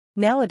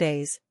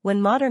Nowadays,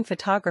 when modern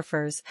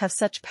photographers have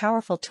such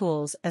powerful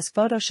tools as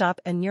Photoshop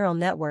and neural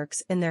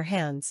networks in their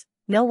hands,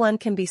 no one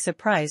can be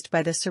surprised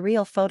by the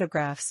surreal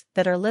photographs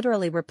that are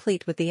literally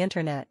replete with the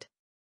internet.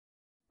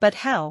 But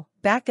how,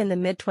 back in the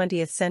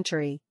mid-20th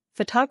century,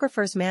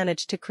 photographers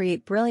managed to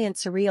create brilliant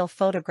surreal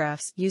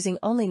photographs using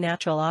only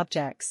natural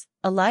objects,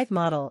 a live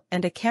model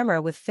and a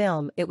camera with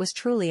film, it was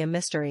truly a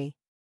mystery.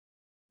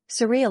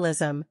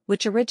 Surrealism,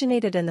 which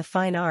originated in the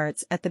fine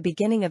arts at the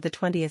beginning of the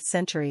 20th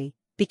century,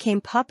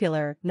 became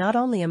popular not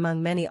only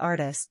among many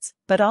artists,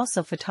 but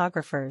also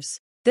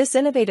photographers. This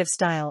innovative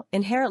style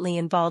inherently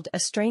involved a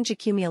strange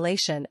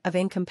accumulation of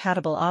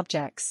incompatible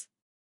objects.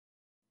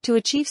 To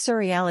achieve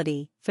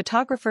surreality,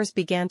 photographers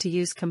began to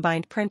use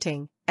combined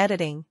printing,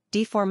 editing,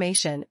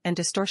 deformation, and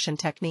distortion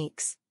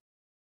techniques.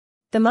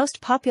 The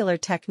most popular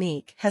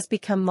technique has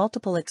become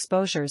multiple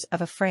exposures of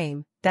a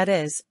frame, that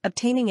is,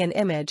 obtaining an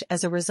image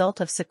as a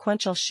result of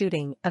sequential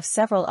shooting of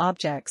several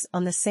objects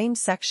on the same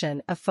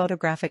section of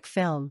photographic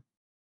film.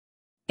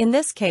 In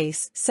this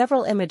case,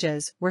 several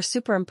images were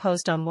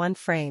superimposed on one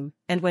frame,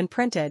 and when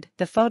printed,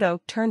 the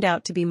photo turned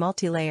out to be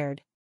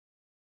multi-layered.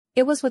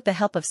 It was with the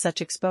help of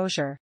such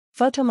exposure,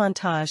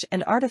 photomontage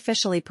and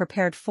artificially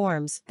prepared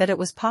forms that it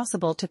was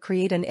possible to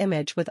create an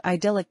image with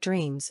idyllic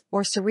dreams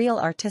or surreal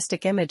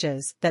artistic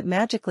images that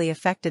magically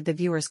affected the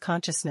viewer's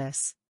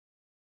consciousness.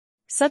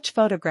 Such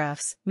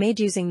photographs, made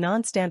using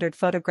non-standard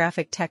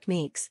photographic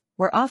techniques,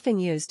 were often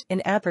used in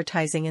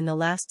advertising in the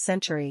last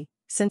century,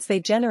 since they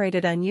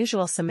generated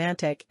unusual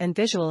semantic and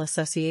visual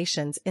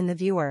associations in the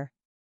viewer.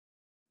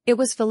 It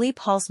was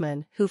Philippe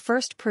Halsman who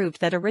first proved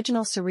that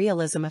original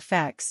surrealism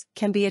effects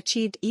can be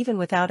achieved even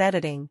without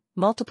editing,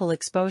 multiple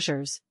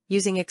exposures,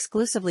 using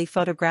exclusively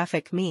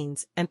photographic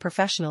means and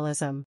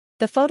professionalism.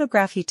 The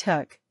photograph he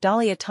took,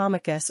 Dali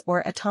Atomicus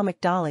or Atomic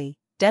Dali,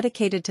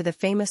 dedicated to the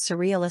famous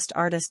surrealist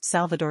artist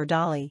Salvador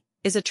Dali,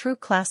 is a true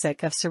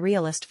classic of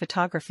surrealist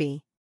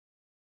photography.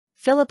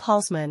 Philipp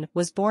Halsman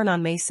was born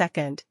on May 2,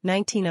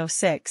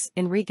 1906,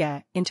 in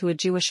Riga, into a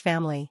Jewish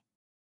family.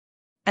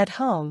 At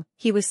home,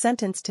 he was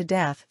sentenced to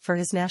death for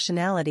his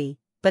nationality,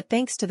 but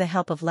thanks to the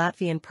help of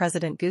Latvian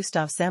President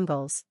Gustav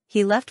Zembels,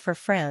 he left for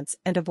France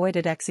and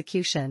avoided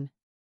execution.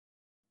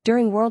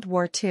 During World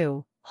War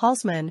II,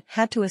 Halsman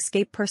had to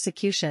escape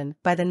persecution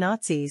by the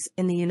Nazis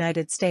in the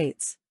United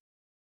States.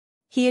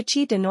 He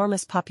achieved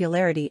enormous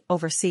popularity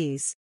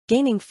overseas,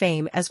 gaining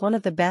fame as one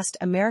of the best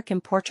American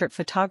portrait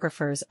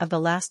photographers of the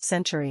last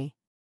century.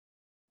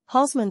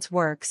 Halsman's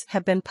works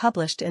have been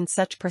published in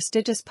such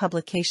prestigious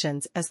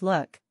publications as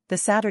Look, The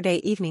Saturday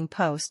Evening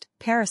Post,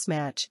 Paris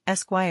Match,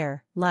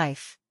 Esquire,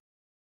 Life.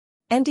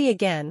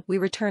 Again, we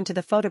return to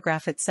the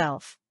photograph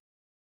itself.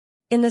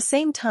 In the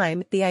same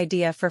time, the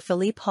idea for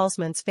Philippe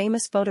Halsman's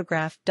famous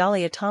photograph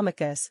Dali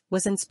Atomicus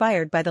was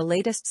inspired by the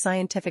latest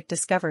scientific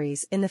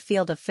discoveries in the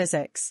field of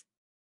physics.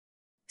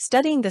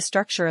 Studying the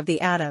structure of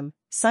the atom,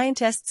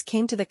 scientists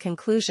came to the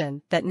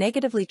conclusion that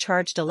negatively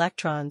charged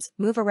electrons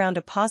move around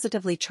a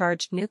positively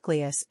charged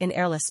nucleus in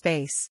airless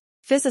space.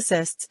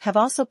 Physicists have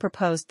also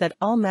proposed that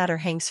all matter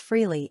hangs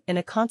freely in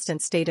a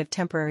constant state of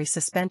temporary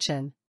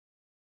suspension.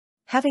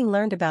 Having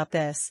learned about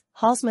this,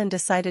 Halsman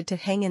decided to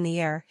hang in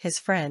the air his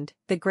friend,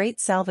 the great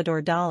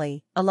Salvador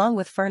Dali, along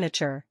with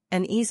furniture,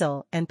 an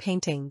easel and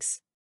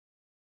paintings.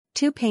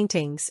 2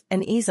 paintings,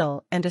 an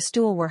easel and a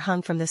stool were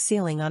hung from the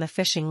ceiling on a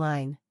fishing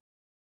line.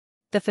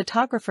 The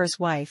photographer's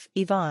wife,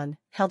 Yvonne,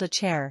 held a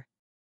chair.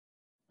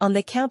 On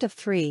the count of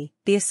 3,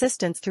 the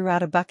assistants threw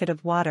out a bucket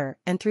of water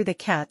and threw the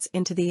cats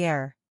into the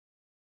air.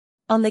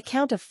 On the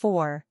count of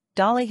 4,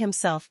 Dali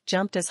himself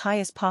jumped as high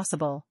as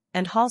possible,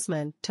 and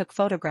Halsman took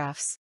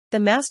photographs. The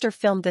master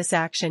filmed this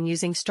action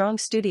using strong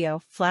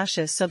studio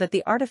flashes so that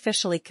the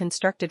artificially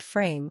constructed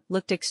frame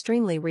looked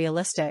extremely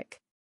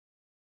realistic.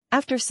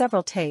 After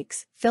several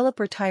takes, Philip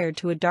retired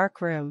to a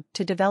dark room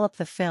to develop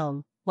the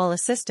film, while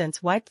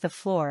assistants wiped the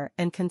floor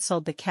and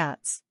consoled the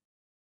cats.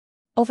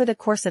 Over the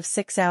course of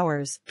 6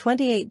 hours,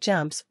 28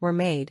 jumps were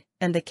made,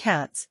 and the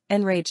cats,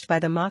 enraged by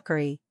the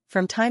mockery,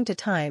 from time to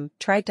time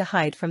tried to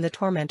hide from the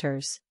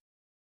tormentors.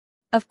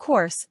 Of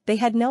course, they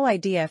had no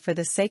idea for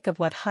the sake of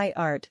what high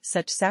art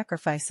such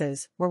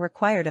sacrifices were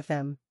required of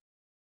them.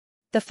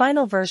 The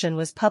final version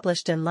was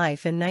published in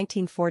Life in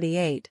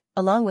 1948,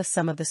 along with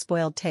some of the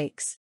spoiled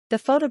takes. The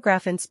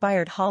photograph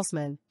inspired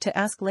Halsman to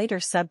ask later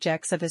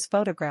subjects of his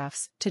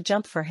photographs to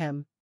jump for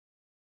him.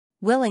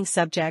 Willing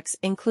subjects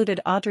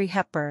included Audrey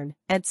Hepburn,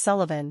 Ed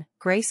Sullivan,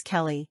 Grace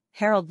Kelly,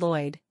 Harold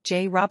Lloyd,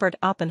 J. Robert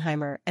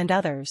Oppenheimer and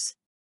others.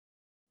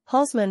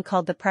 Halsman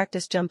called the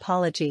practice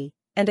jumpology,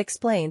 and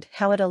explained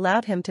how it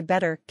allowed him to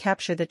better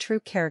capture the true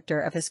character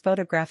of his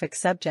photographic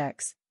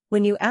subjects.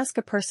 When you ask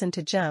a person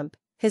to jump,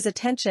 his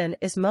attention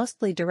is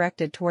mostly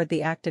directed toward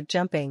the act of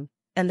jumping,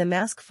 and the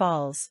mask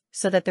falls,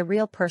 so that the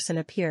real person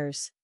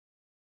appears.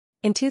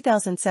 In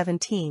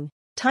 2017,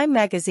 Time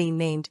magazine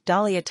named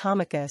Dali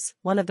Atomicus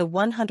one of the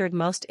 100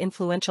 most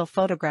influential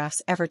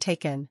photographs ever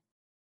taken.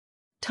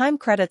 Time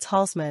credits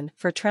Halsman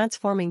for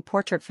transforming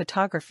portrait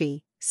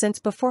photography, since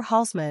before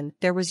Halsman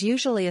there was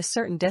usually a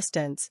certain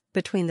distance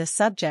between the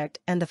subject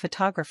and the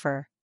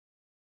photographer.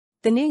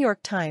 The New York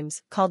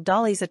Times called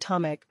Dali's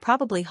Atomic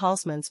probably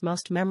Halsman's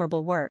most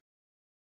memorable work.